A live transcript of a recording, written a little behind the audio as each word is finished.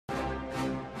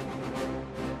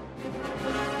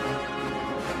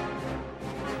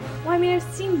mean, I've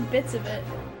seen bits of it.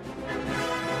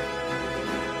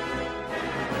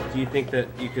 Do you think that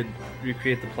you could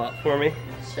recreate the plot for me?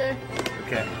 Sure.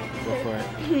 Okay, go for it.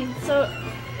 So,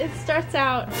 it starts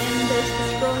out and there's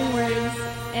the scrolling words,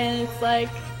 and it's like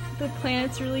the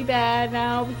planet's really bad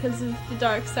now because of the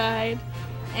dark side,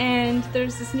 and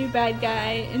there's this new bad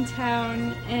guy in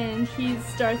town, and he's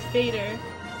Darth Vader.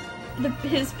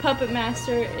 His puppet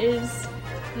master is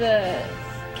the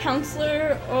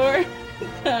counselor, or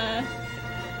the,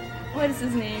 what is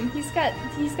his name? He's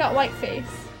got white face.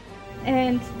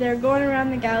 And they're going around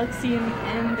the galaxy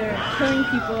and they're killing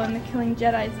people and they're killing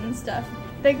Jedis and stuff.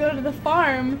 They go to the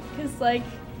farm because, like,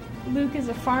 Luke is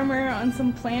a farmer on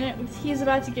some planet. He's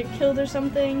about to get killed or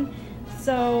something,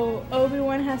 so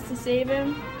Obi-Wan has to save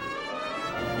him.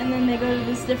 And then they go to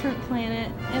this different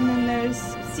planet, and then there's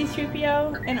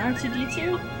C-3PO and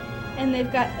R2-D2, and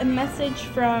they've got a message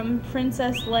from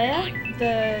Princess Leia.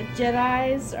 The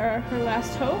Jedis are her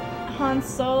last hope. Han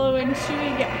Solo and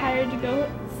Chewie get hired to go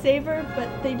save her, but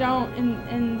they don't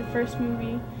in the first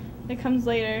movie. It comes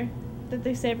later that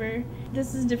they save her.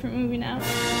 This is a different movie now.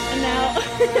 And now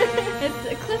it's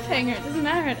a cliffhanger. It doesn't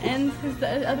matter. It ends because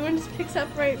the other one just picks up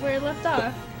right where it left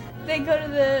off. They go to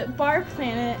the bar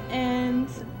planet and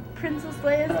Princess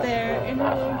Leia's there in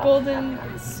her little golden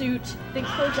suit. They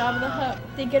kill Jabba the Hutt.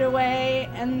 They get away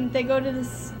and they go to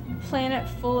this planet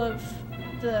full of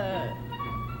the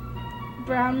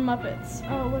brown Muppets.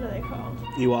 Oh, what are they called?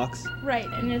 Ewoks. Right,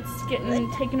 and it's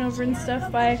getting taken over and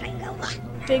stuff by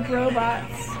big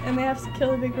robots, and they have to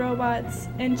kill the big robots.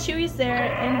 And Chewie's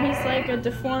there, and he's like a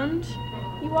deformed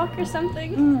Ewok or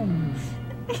something.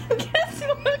 Guess he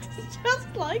looks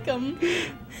just like him.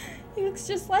 He looks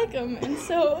just like him, and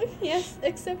so yes,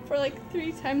 except for like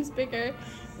 3 times bigger.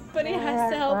 But he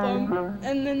has to help him,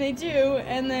 and then they do,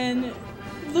 and then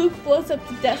Luke blows up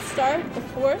the Death Star with the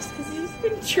Force because he's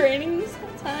been training this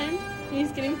whole time, and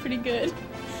he's getting pretty good.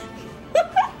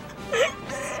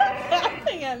 Stop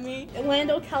laughing at me.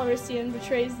 Lando Calrissian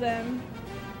betrays them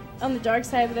on the dark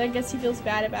side, but I guess he feels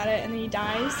bad about it, and then he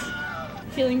dies,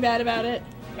 feeling bad about it.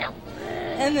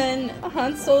 And then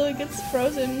Han Solo gets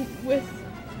frozen with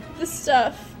the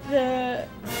stuff. The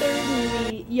 3rd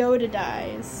movie, Yoda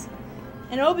dies.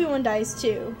 And Obi-Wan dies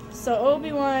too. So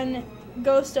Obi-Wan,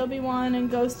 Ghost Obi-Wan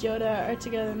and Ghost Yoda are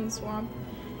together in the swamp.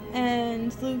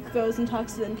 And Luke goes and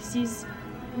talks to them because he's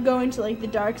going to like the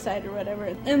dark side or whatever.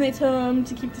 And they tell him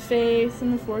to keep the faith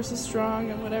and the Force is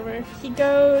strong and whatever. He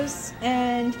goes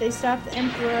and they stop the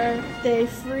Emperor. They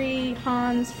free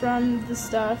Hans from the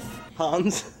stuff.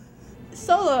 Hans?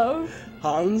 Solo.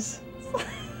 Hans?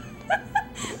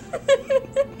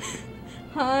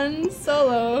 Han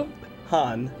Solo.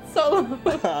 Han. Solo.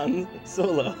 Han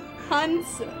Solo.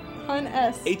 Han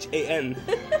S. H-A-N.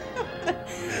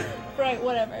 Right,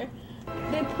 whatever.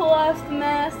 They pull off the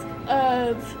mask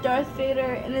of Darth Vader,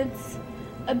 and it's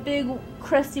a big,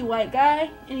 crusty white guy,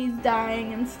 and he's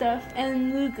dying and stuff.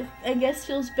 And Luke, I guess,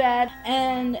 feels bad.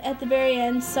 And at the very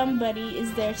end, somebody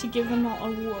is there to give them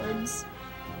all awards.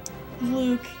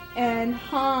 Luke and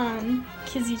Han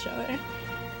kiss each other,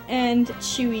 and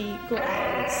Chewie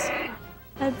growls.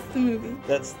 That's the movie.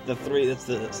 That's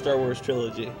the Star Wars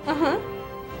trilogy. Uh-huh.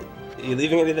 Are you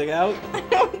leaving anything out? I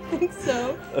don't think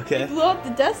so. Okay. They blew up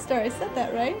the Death Star, I said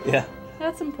that, right? Yeah.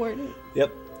 That's important.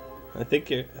 Yep. I think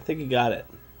you got it.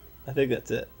 I think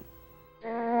that's it.